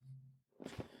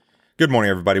Good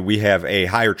morning, everybody. We have a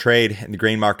higher trade in the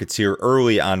grain markets here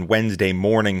early on Wednesday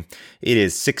morning. It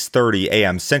is 6:30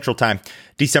 a.m. Central Time.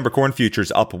 December corn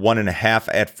futures up 1.5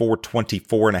 at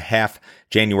 424.5.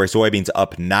 January soybeans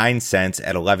up 9 cents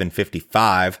at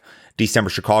 11.55. December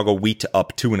Chicago wheat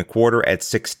up 2.25 at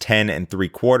 610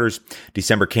 3/4.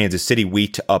 December Kansas City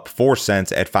wheat up 4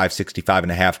 cents at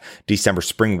 565.5. December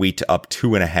spring wheat up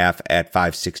 2.5 at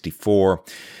 564.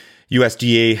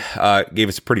 USDA gave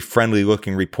us a pretty friendly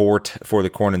looking report for the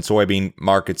corn and soybean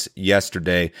markets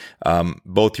yesterday.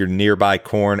 Both your nearby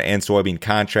corn and soybean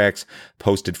contracts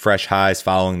posted fresh highs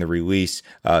following the release,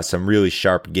 some really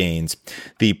sharp gains.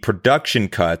 The production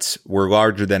cuts were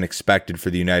larger than expected for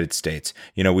the United States.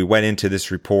 You know, we went into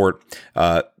this report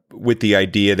with the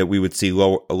idea that we would see a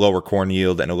lower corn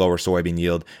yield and a lower soybean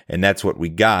yield, and that's what we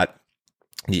got.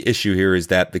 The issue here is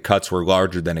that the cuts were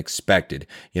larger than expected.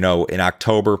 You know, in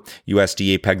October,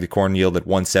 USDA pegged the corn yield at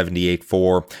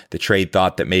 178.4. The trade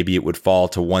thought that maybe it would fall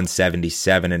to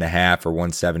 177.5 or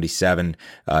 177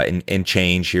 in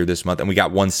change here this month, and we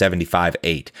got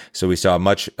 175.8. So we saw a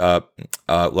much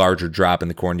larger drop in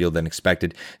the corn yield than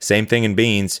expected. Same thing in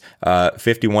beans.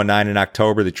 51.9 in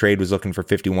October. The trade was looking for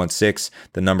 51.6.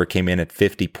 The number came in at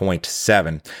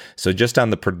 50.7. So just on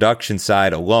the production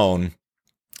side alone,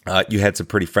 you had some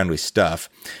pretty friendly stuff.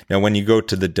 Now, when you go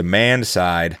to the demand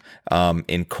side,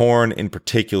 in corn in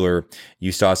particular,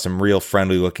 you saw some real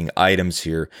friendly looking items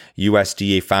here.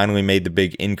 USDA finally made the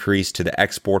big increase to the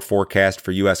export forecast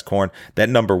for U.S. corn. That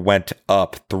number went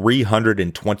up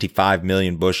 325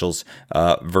 million bushels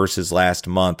versus last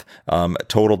month.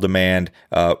 Total demand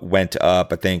went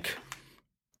up, I think,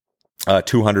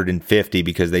 250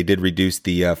 because they did reduce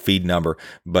the feed number,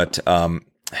 but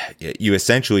you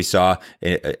essentially saw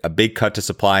a big cut to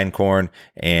supply in corn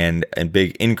and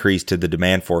big increase to the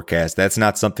demand forecast. That's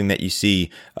not something that you see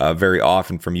very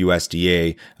often from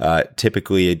USDA.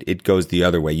 Typically, it goes the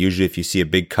other way. Usually, if you see a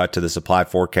big cut to the supply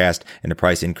forecast and a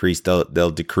price increase,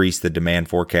 they'll decrease the demand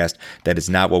forecast. That is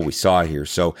not what we saw here.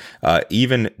 So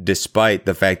even despite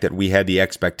the fact that we had the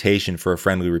expectation for a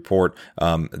friendly report,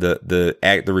 the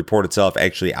report itself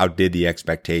actually outdid the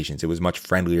expectations. It was much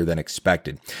friendlier than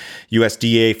expected.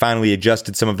 USDA finally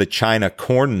adjusted some of the China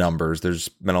corn numbers. There's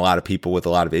been a lot of people with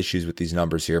a lot of issues with these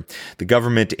numbers here. The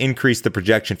government increased the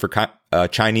projection for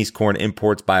Chinese corn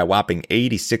imports by a whopping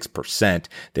 86%.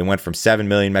 They went from 7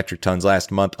 million metric tons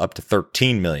last month up to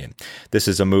 13 million. This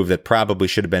is a move that probably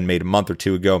should have been made a month or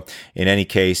two ago. In any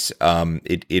case,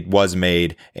 it was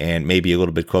made and maybe a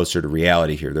little bit closer to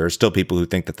reality here. There are still people who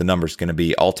think that the number is going to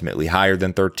be ultimately higher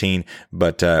than 13,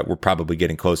 but we're probably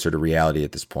getting closer to reality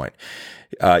at this point.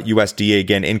 USDA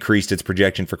again increased its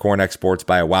projection for corn exports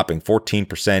by a whopping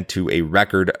 14% to a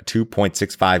record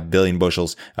 2.65 billion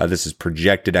bushels. This is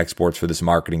projected exports for this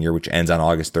marketing year, which ends on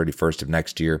August 31st of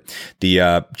next year.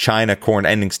 The China corn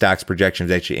ending stocks projection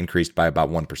has actually increased by about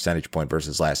 1 percentage point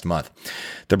versus last month.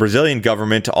 The Brazilian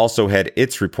government also had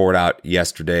its report out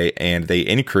yesterday, and they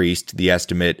increased the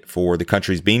estimate for the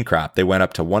country's bean crop. They went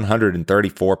up to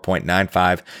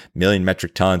 134.95 million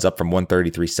metric tons, up from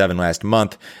 133.7 last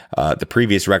month. The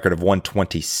previous record of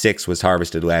 126 was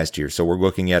harvested last year. So we're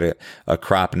looking at a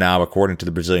crop now, according to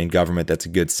the Brazilian government, that's a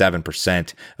good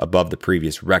 7% above the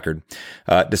previous record.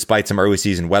 Despite some early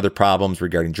season weather problems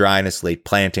regarding dryness, late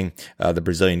planting, the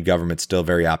Brazilian government's still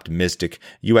very optimistic.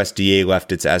 USDA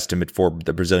left its estimate for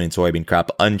the Brazilian soybean crop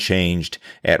unchanged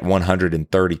at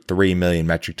 133 million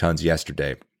metric tons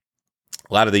yesterday.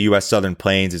 A lot of the U.S. Southern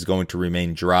Plains is going to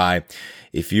remain dry.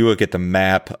 If you look at the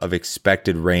map of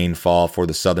expected rainfall for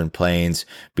the Southern Plains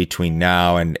between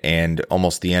now and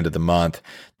almost the end of the month,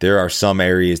 there are some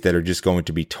areas that are just going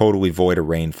to be totally void of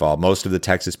rainfall. Most of the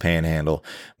Texas Panhandle,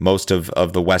 most of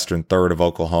the western third of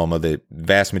Oklahoma, the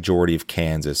vast majority of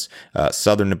Kansas,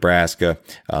 southern Nebraska,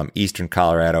 eastern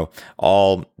Colorado,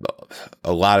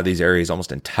 a lot of these areas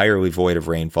almost entirely void of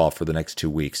rainfall for the next 2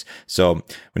 weeks. So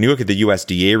when you look at the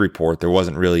USDA report, there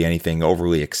wasn't really anything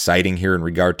overly exciting here in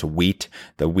regard to wheat.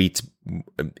 The wheat,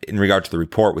 in regard to the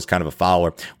report, was kind of a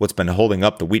follower. What's been holding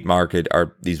up the wheat market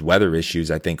are these weather issues,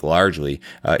 I think, largely.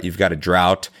 You've got a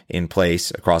drought in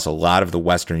place across a lot of the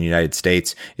western United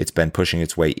States. It's been pushing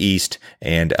its way east,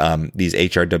 and these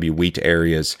HRW wheat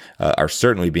areas are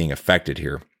certainly being affected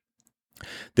here.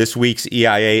 This week's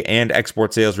EIA and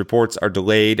export sales reports are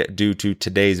delayed due to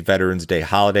today's Veterans Day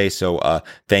holiday. So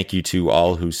thank you to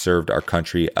all who served our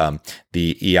country.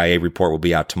 The EIA report will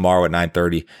be out tomorrow at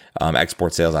 9:30.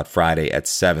 Export sales out Friday at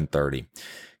 7:30.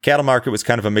 Cattle market was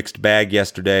kind of a mixed bag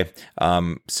yesterday.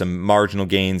 Some marginal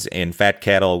gains in fat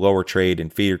cattle, lower trade in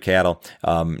feeder cattle.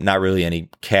 Not really any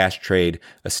cash trade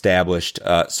established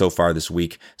so far this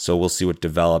week. So we'll see what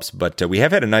develops. But we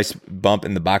have had a nice bump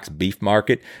in the box beef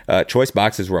market. Choice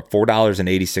boxes were up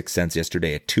 $4.86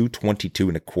 yesterday at $2.22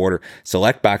 and a quarter.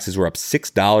 Select boxes were up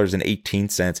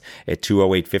 $6.18 at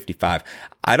 $2.08.55.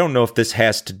 I don't know if this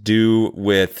has to do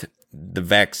with the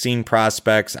vaccine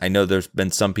prospects. I know there's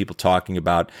been some people talking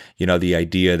about, the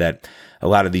idea that a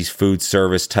lot of these food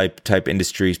service type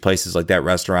industries, places like that,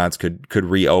 restaurants could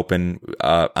reopen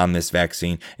on this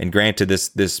vaccine. And granted,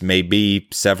 this may be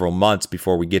several months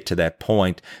before we get to that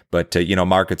point, but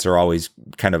markets are always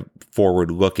kind of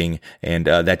forward looking, and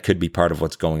that could be part of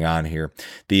what's going on here.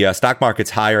 The stock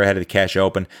market's higher ahead of the cash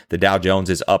open. The Dow Jones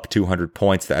is up 200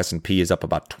 points. The S&P is up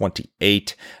about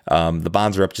 28. The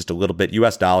bonds are up just a little bit.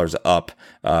 U.S. dollars up.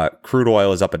 Crude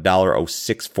oil is up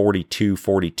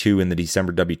 $1.0642.42 in the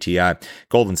December WTI.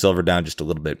 Gold and silver down just a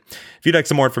little bit. If you'd like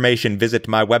some more information, visit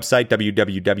my website,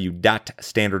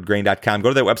 www.standardgrain.com. Go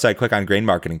to that website, click on Grain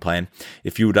Marketing Plan.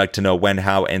 If you would like to know when,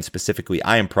 how, and specifically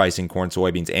I am pricing corn,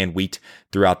 soybeans, and wheat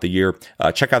throughout the year,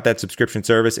 check out that subscription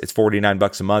service. It's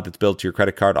 $49 a month. It's billed to your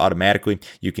credit card automatically.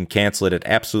 You can cancel it at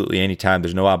absolutely any time.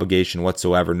 There's no obligation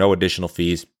whatsoever, no additional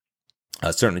fees.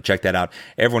 Certainly check that out.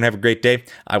 Everyone have a great day.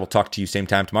 I will talk to you same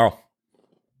time tomorrow.